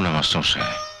বুঝলাম না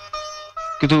মাস্টারমশাই,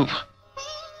 কিন্তু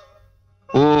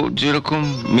ও যেরকম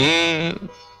মেয়ে,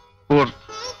 ওর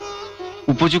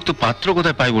উপযুক্ত পাত্র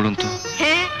কোথায় পাই বলুন তো?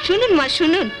 হ্যাঁ শুনুন মা,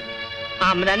 শুনুন,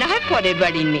 আমরা না হয় পরের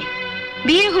বাড়ির মেয়ে,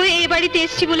 বিয়ে হয়ে এ বাড়িতে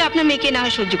এসছি বলে আপনার মেয়েকে না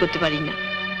হয় সহ্য করতে পারি না,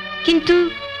 কিন্তু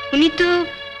উনি তো।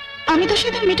 আমি তো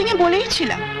সেদিন মিটিং এ বলেই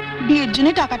ছিলাম বিয়ের জন্য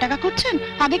টাকা টাকা করছেন,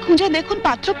 আগে খুঁজে দেখুন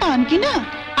পাত্র পান কিনা।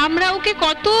 আমরা ওকে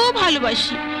কত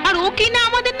ভালোবাসি, আর ও কিনা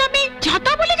আমাদের নামে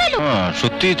ঝাঁটা বলে গেল।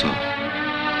 সত্যিই তো,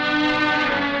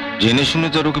 জেনে শুনে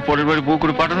তো আর ওকে পরের বাড়ি বউ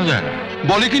করে পাঠানো যায় না।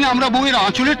 বলে কিনা আমরা বউয়ের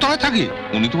আঁচলের তলায় থাকি।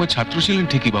 উনি তোমার ছাত্র ছিলেন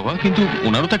ঠিকই বাবা, কিন্তু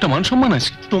ওনারও তো একটা মান সম্মান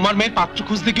আছে। তোমার মেয়ের পাত্র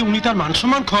খুঁজতে গিয়ে উনি তার মান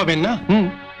সম্মান খাওয়াবেন না?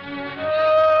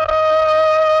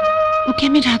 ওকে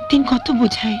আমি রাত দিন কত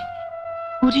বোঝাই,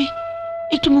 ওরে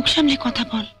একটু মুখ সামলে কথা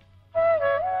বল,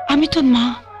 আমি তোর মা,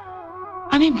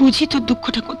 আমি বুঝি তোর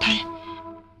দুঃখটা কোথায়,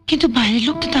 কিন্তু বাইরের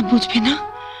লোক তো তা বুঝবে না।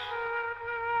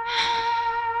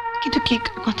 কিন্তু কে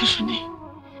কার কথা শুনে?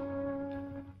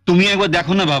 তুমি একবার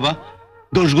দেখো না বাবা,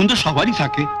 দোষগুণ তো সবারই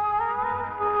থাকে।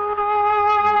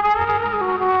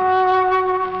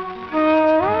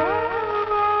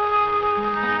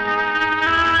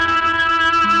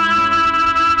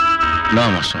 না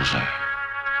মাস্টারমশাই,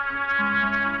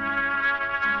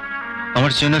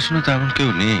 আমার চেনাশোনা তো এমন কেউ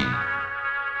নেই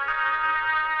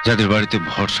যাদের বাড়িতে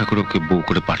ভরসা করে ওকে বউ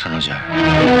করে পাঠানো যায়।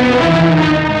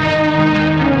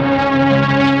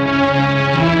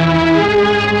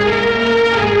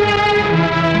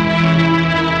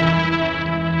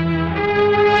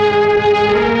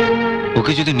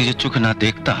 ওকে যদি নিজের চোখে না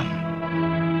দেখতাম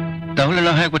তাহলে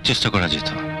না হয় একবার চেষ্টা করা যেত,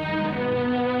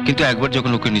 কিন্তু একবার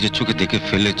যখন ওকে নিজের চোখে দেখে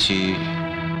ফেলেছি,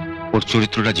 ওর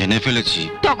চরিত্রটা জেনে ফেলেছি,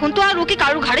 তখন তো আর ওকে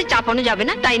কারো ঘাড়ে চাপানো যাবে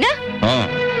না, তাই না? হ্যাঁ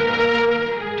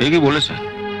ঠিকই বলেছেন,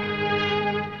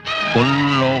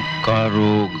 অন্য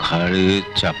কারো ঘাড়ে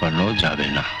চাপানো যাবে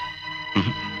না।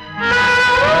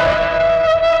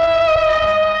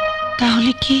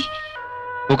 তাহলে কি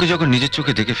ওকে যখন নিজের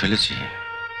চোখে দেখে ফেলেছি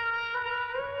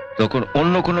তখন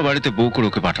অন্য কোনো বাড়িতে বউ করে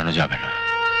ওকে পাঠানো যাবে না।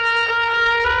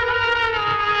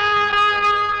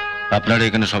 আপনারা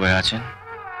এখানে সবাই আছেন,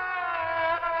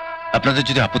 আপনাদের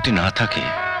যদি আপত্তি না থাকে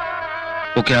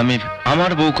ওকে আমি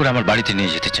আমার বউ করে আমার বাড়িতে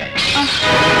নিয়ে যেতে চাই।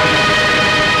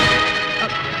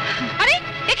 আরে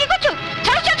এ কি করছো?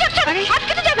 ছাড়ো ছাড়ো ছাড়ো, হাত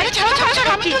কেটে যাবে। আরে ছাড়ো ছাড়ো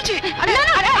ছাড়ো, আমি তুলছি। আরে না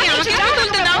না, আরে আমাকে যাও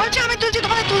তুলতে দাও। বলছি আমি তুলছি,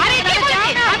 তোমাকে তুলছি। আরে কে বলেছে?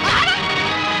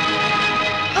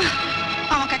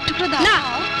 আমাকে এক টুকরো দাও। না।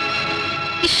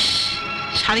 ইস,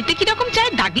 শাড়িতে কিরকম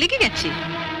চায় দাগ লেগে গেছে।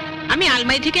 আমি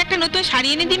আলমারি থেকে একটা নতুন শাড়ি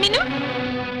এনে দিই মিনু,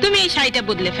 তুমি এই শাড়িটা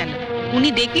বদলে ফেলো, উনি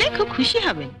দেখলে খুব খুশি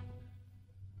হবেন।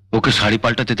 ওকে শাড়ি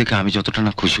পাল্টাতে দেখে আমি যতটা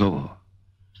না খুশি হব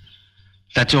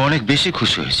তার চেয়ে অনেক বেশি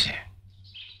খুশি হয়েছে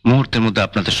মুহূর্তের মধ্যে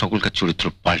আপনাদের সকলকার চরিত্র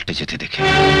পাল্টে যেতে দেখে।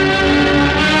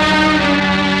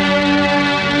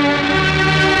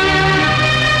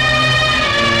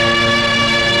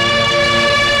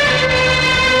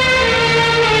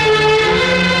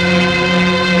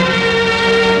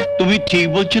 তুমি ঠিক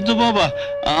বলছো তো বাবা,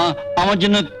 আমার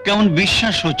জন্য কেমন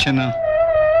বিশ্বাস হচ্ছে না।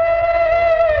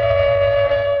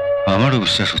 আমারও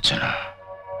বিশ্বাস হচ্ছে না,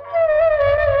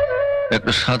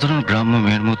 একটা সাধারণ গ্রাম্য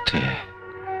মেয়ের মধ্যে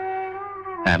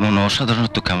এমন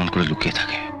অসাধারণত্ব কেমন করে লুকিয়ে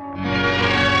থাকে।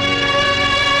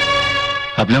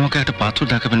 আপনি আমাকে একটা পাথর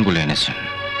দেখাবেন বলে এনেছেন,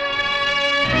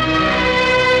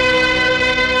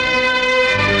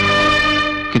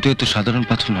 কিন্তু এ তো সাধারণ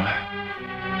পাথর নয়,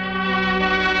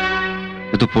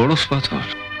 এ তো পরশ পাথর।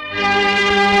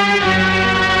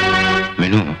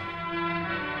 মিনু,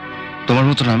 তোমার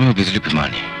মতন আমিও বিধলিপি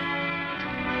মানি,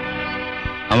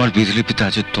 আমার বিধলিপিতে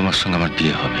আজ তোমার সঙ্গে আমার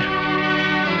বিয়ে হবে।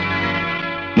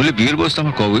 বলে বিয়ের বয়স তো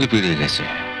আমার কবে পেরিয়ে গেছে,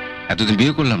 এতদিন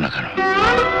বিয়ে করলাম না কেন?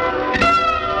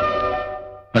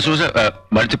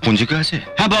 বাড়িতে পঞ্জিকা আছে?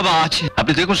 হ্যাঁ বাবা আছে।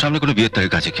 আপনি দেখুন সামনে কোনো বিয়ের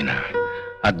তারিখ আছে কিনা,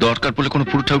 আর দরকার পড়লে কোনো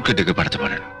পুরো ঠাকুরকে ডেকে পাঠাতে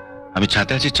পারেন। আমি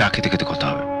ছাতে আছি, চা খেতে খেতে কথা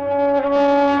হবে।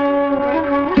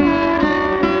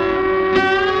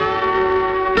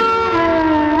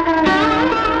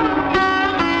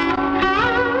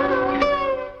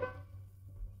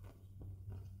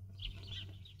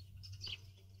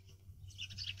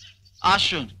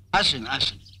 আসুন আসুন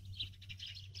আসুন।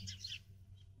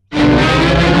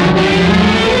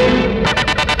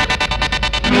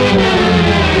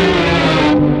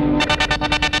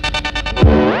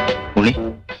 উনি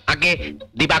আগে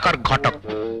দিবাকর ঘটক।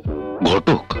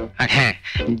 ঘটক? হ্যাঁ,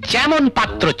 যেমন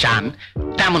পাত্র চান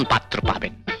তেমন পাত্র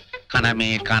পাবেন। কানা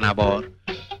মেয়ে, কানা বর।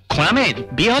 খোঁড়া মেয়ের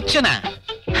বিয়ে হচ্ছে না,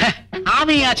 হ্যাঁ,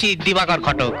 আমি আছি দিবাকর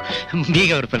ঘটক, বিয়ে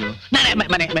করে ফেলবো। না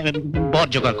মানে বর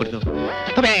জোগাড় করে দেবো,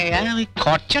 তবে ওই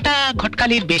খরচাটা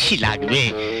ঘটকালির বেশি লাগবে।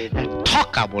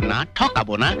 ঠকাবো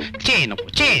না, চেয়ে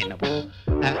নেবো।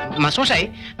 মাস্টারমশাই,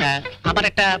 আমার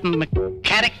একটা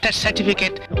ক্যারেক্টার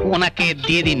সার্টিফিকেট ওনাকে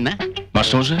দিয়ে দিন না।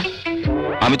 মাস্টারমশাই,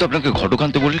 আমি তো আপনাকে ঘটক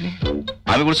আনতে বলিনি,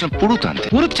 আমি বলছিলাম পুরুত আনতে।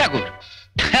 পুরুত ঠাকুর?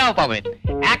 হ্যাঁ পাবেন,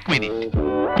 1 মিনিট।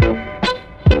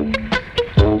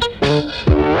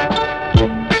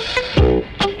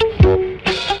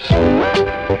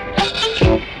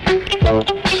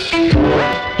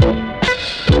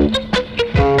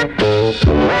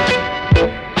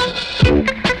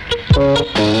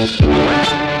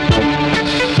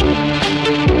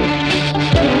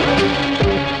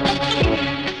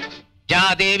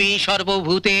 দেবী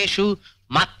সর্বভূতেষু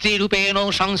মাতৃরূপেণ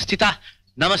সংস্থিতা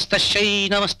নমস্তস্যৈ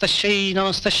নমস্তস্যৈ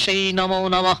নমস্তস্যৈ নমো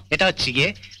নমঃ। এটা হচ্ছে গিয়ে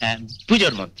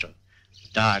পুজোর মন্ত্র।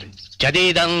 তার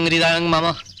যদিদং হৃদয়ং মম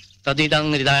তদিদং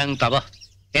হৃদয়ং তব,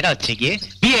 এটা হচ্ছে গিয়ে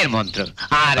বিয়ের মন্ত্র।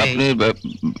 আর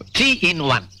 3 in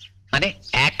 1 মানে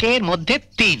একের মধ্যে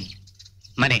 3,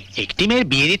 মানে একটি মেয়ের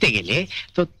বিয়ে দিতে গেলে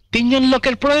তো 3 জন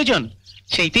লোকের প্রয়োজন,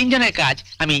 সেই 3 জনের কাজ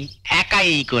আমি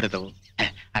একাই করে দেবো।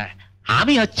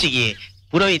 আমি হচ্ছে গিয়ে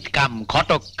পুরোহিত কাম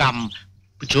ঘটক কাম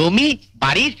জমি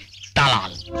বাড়ির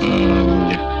দালাল।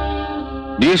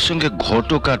 বিয়ের সঙ্গে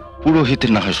ঘটক আর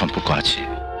পুরোহিতের না হয় সম্পর্ক আছে,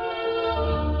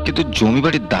 কিন্তু জমি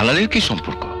বাড়ির দালালের কি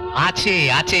সম্পর্ক? আছে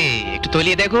আছে, একটু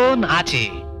তলিয়ে দেখুন আছে।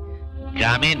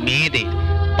 গ্রামের মেয়েদের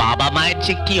বাবা মায়ের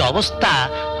যে কি অবস্থা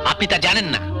আপনি তা জানেন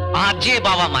না। আর যে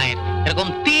বাবা মায়ের এরকম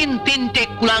 3-3টে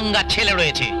কুলাঙ্গার ছেলে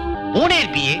রয়েছে, বোনের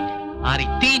বিয়ে আর এই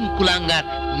 3 কুলাঙ্গার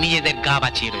নিজেদের গা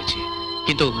বাঁচিয়ে রয়েছে।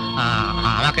 কিন্তু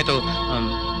আমাকে তো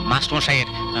মাস্টারমশাইয়ের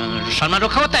সম্মান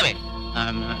রক্ষা করতে হবে।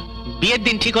 বিয়ের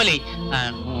দিন ঠিক হলেই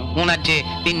ওনার যে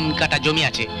 3 কাঠা জমি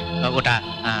আছে ওটা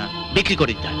বিক্রি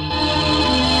করে দিতে হবে।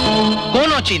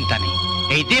 কোনো চিন্তা নেই,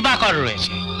 এই দিবাকর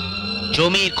রয়েছে,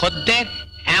 জমির খদ্দের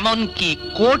এমনকি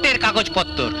কোর্টের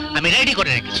কাগজপত্র আমি রেডি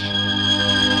করে রেখেছি।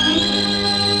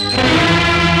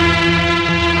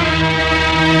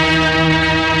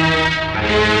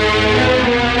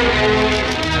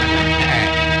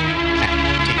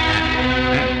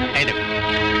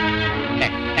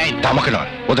 আমাকে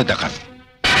নয়, ওদের দেখান।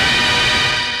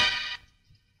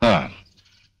 হ্যাঁ,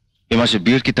 এ মাসে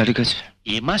বিয়ের কি তারিখ আছে?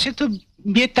 এ মাসে তো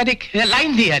বিয়ের তারিখ লাইন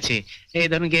দিয়ে আছে, এই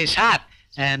ধরুন গিয়ে 7,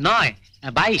 9,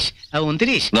 22,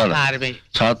 29। আর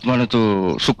 7 মানে তো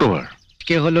শুক্রবার।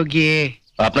 কে হলো গিয়ে?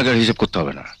 আপনাকে হিসেব করতে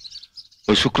হবে না,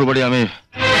 ওই শুক্রবারই আমি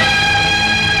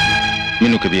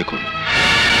মিনুকে বিয়ে করব।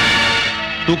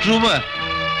 শুক্রবার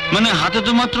মানে হাতে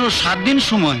তো মাত্র 7 দিন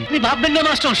সময়। আপনি ভাববেন না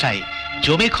মাস্টারমশাই,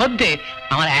 জমি খদ্দের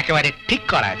আমার একেবারে ঠিক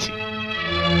করা আছে।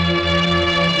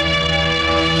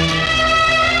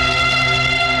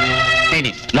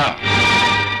 না,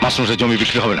 মাস্টারমশাই জমি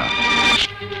বিক্রি হবে না।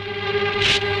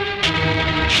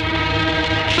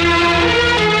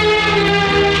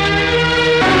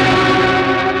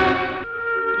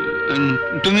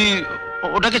 তুমি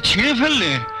ওটাকে ছিঁড়ে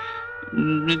ফেললে?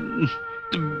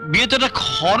 বিয়েতে একটা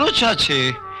খরচ আছে,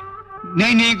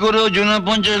 নেই নেই করে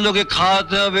 50 লোকে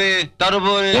খাওয়াতে হবে, তার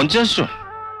উপরে 50 জন।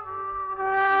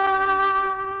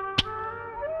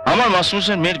 আমার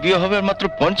মাস্টারমশাই মেয়ের বিয়ে হবে আর মাত্র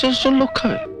 50 জন লোক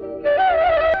খাবে?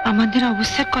 আমাদের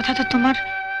অবস্থার কথা তো তোমার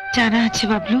জানা আছে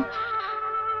বাবলু,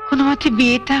 কোনো মতে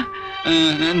বিয়েটা।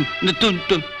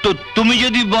 তুমি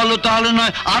যদি বলো তাহলে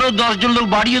নয় আরো 10 জন লোক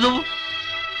বাড়িয়ে দেবো।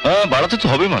 হ্যাঁ, বাড়াতে তো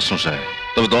হবে মাস্টারমশাই,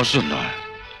 তবে 10 জন নয়।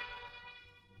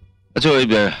 আচ্ছা, ওই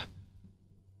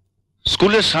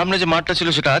স্কুলের সামনে যে মাঠটা ছিল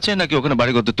সেটা আছে নাকি ওখানে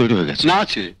বাড়িঘর তৈরি হয়ে গেছে? না,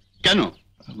 আছে। কেন?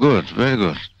 Good, very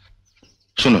good.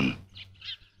 শুনুন,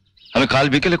 আমি কাল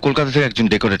বিকেলে কলকাতা থেকে একজন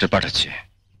ডেকোরেটর পাঠাচ্ছি।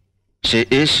 সে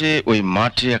এসে ওই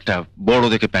মাঠে একটা বড়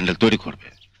দেখে প্যান্ডেল তৈরি করবে।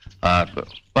 আর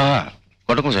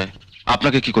কটক মশাই,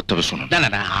 আপনাকে কি করতে হবে শুনুন। না না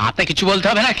না, আপনাকে কিছু বলতে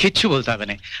হবে না, কিচ্ছু বলতে হবে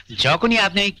না। যখনই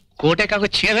আপনি কোর্টে কাগজ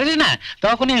ছিঁড়ে ফেলেন না,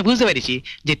 তখনই আমি বুঝতে পেরেছি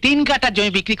যে 3 কাঠা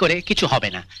জমি বিক্রি করে কিছু হবে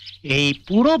না। এই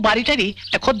পুরো বাড়িটারই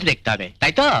একটা খদ্দের দেখতে হবে,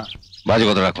 তাই তো? বাজে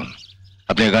কথা রাখুন,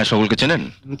 আপনি গায়ে সকলকে চেনেন?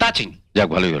 তা চিনি। যাক,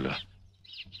 ভালোই হলো।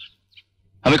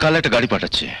 আমি কাল একটা গাড়ি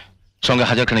পাঠাচ্ছি, সঙ্গে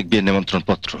 1000 খানেক বিয়ের নিমন্ত্রণ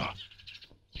পত্র।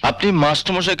 আপনি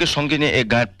মাস্টারমশাইকে সঙ্গে নিয়ে এই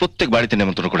গায়ের প্রত্যেক বাড়িতে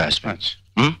নিমন্ত্রণ করে আসবেন।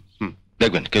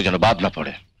 দেখবেন কেউ যেন বাদ না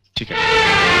পড়ে। ঠিক আছে।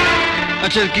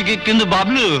 আচ্ছা, কিন্তু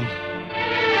বাবলু,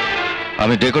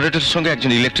 আমি ডেকোরেটরের সঙ্গে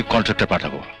একজন ইলেকট্রিক কন্ট্রাক্টর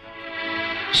পাঠাবো।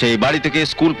 সেই বাড়ি থেকে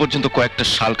স্কুল পর্যন্ত কয়েকটা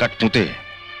শাল কাঠ পুঁতে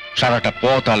সারাটা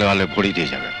পথ আলে আলে ভরিয়ে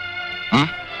দিয়ে যাবে।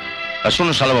 আর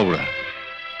শুনুন শালাবাবুরা,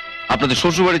 আপনাদের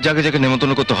শ্বশুর বাড়ির জায়গায় জায়গায়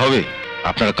নিমন্ত্রণ করতে হবে,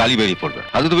 আপনারা কালই বেরিয়ে পড়বেন।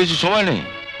 আজ তো বেশি সময় নেই।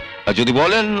 আর যদি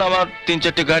বলেন আমার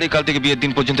 3-4টে গাড়ি কাল থেকে বিয়ের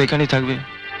দিন পর্যন্ত এখানেই থাকবে।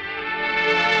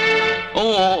 ও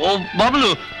বাবলু,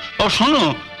 ও শোনো,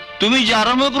 তুমি যে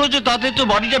আরম্ভ করেছো তাতে তো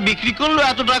বাড়িটা বিক্রি করলো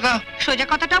এত টাকা। সোজা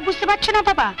কথাটা বুঝতে পারছো না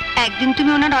বাবা? একদিন তুমি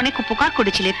ওনার অনেক উপকার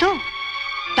করেছিলে তো,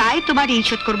 তাই তোমার ঋণ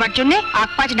শোধ করবার জন্য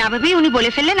আকপাজ না ভেবেই উনি বলে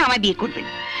ফেললেন আমায় বিয়ে করবেন।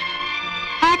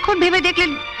 এখন ভেবে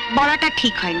দেখলেন বলাটা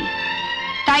ঠিক হয়নি,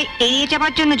 তাই এড়িয়ে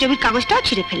যাবার জন্য জমির কাগজটাও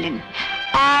ছিঁড়ে ফেললেন।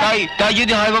 তাই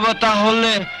যদি হয় বাবা,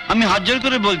 তাহলে আমি হাত জোর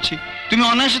করে বলছি তুমি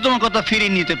অনায়াসে তোমার কথা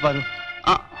ফিরিয়ে নিতে পারো।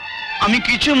 আমি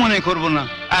কিছু মনে করব না,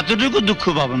 এতটুকু দুঃখ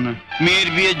পাবো না। মেয়ের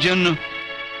বিয়ের জন্য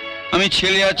আমি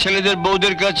ছেলে আর ছেলেদের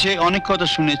বউদের কাছে অনেক কথা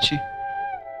শুনেছি,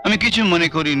 আমি কিছু মনে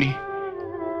করিনি।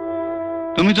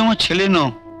 তুমি তোমার ছেলে নও,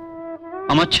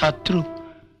 আমার ছাত্র।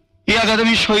 এই আঘাত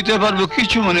আমি সইতে পারবো,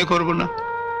 কিছু মনে করব না।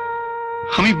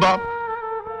 আমি বাপ।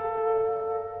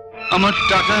 আমার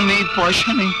টাকা নেই,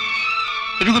 পয়সা নেই,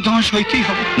 এটুকু তোমার সইতেই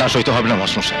হবে। না, সইতে হবে না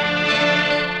মাস্টারমশাই।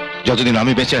 যতদিন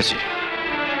আমি বেঁচে আছি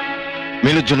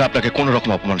মিলুর জন্য আপনাকে কোন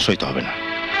রকম অপমান সইতে হবে না।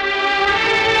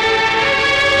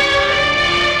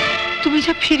 তুমি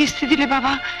যা ফিরিস্তি দিলে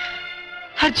বাবা,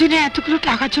 তার জন্য এতগুলো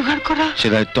টাকা জোগাড় করা। সে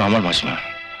দায়িত্ব আমার মাসিমা,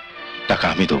 টাকা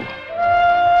আমি দেবো।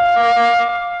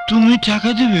 তুমি টাকা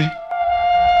দেবে?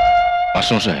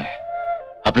 মাস্টারমশাই,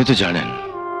 আপনি তো জানেন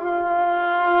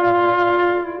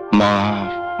মা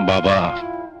বাবা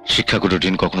শিক্ষাগুরুর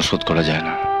ঋণ কখনো শোধ করা যায়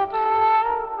না,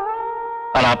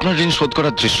 আর আপনার ঋণ শোধ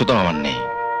করার দৃশ্যটাও আমার নেই।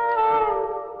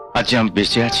 আজ যে আমি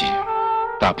বেঁচে আছি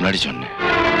তা আপনারই জন্য।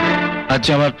 আজ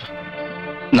যে আমার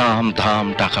নাম ধাম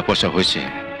টাকা পয়সা হয়েছে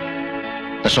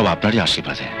তা সব আপনারই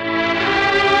আশীর্বাদে।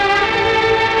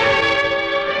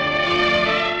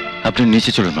 আপনি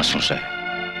নিচে চলুন মাস্টারমশাই,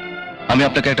 আমি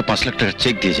আপনাকে একটা 5 লাখ টাকার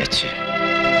চেক দিয়ে যাচ্ছি।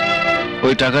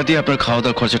 ওই টাকা দিয়ে আপনার খাওয়া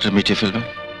দাওয়ার খরচাটা মিটিয়ে ফেলবেন।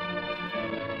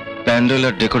 প্যান্ডেল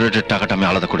আর ডেকোরেটের টাকাটা আমি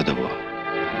আলাদা করে দেবো।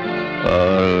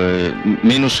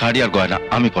 মিনু শাড়ি আর গয়না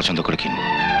আমি পছন্দ করে কিনবো।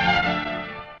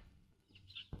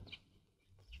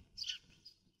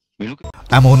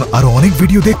 এমন আরো অনেক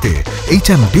ভিডিও দেখতে এই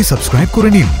চ্যানেলটি সাবস্ক্রাইব করে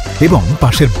নিন এবং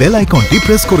পাশের বেল আইকনটি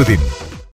প্রেস করে দিন।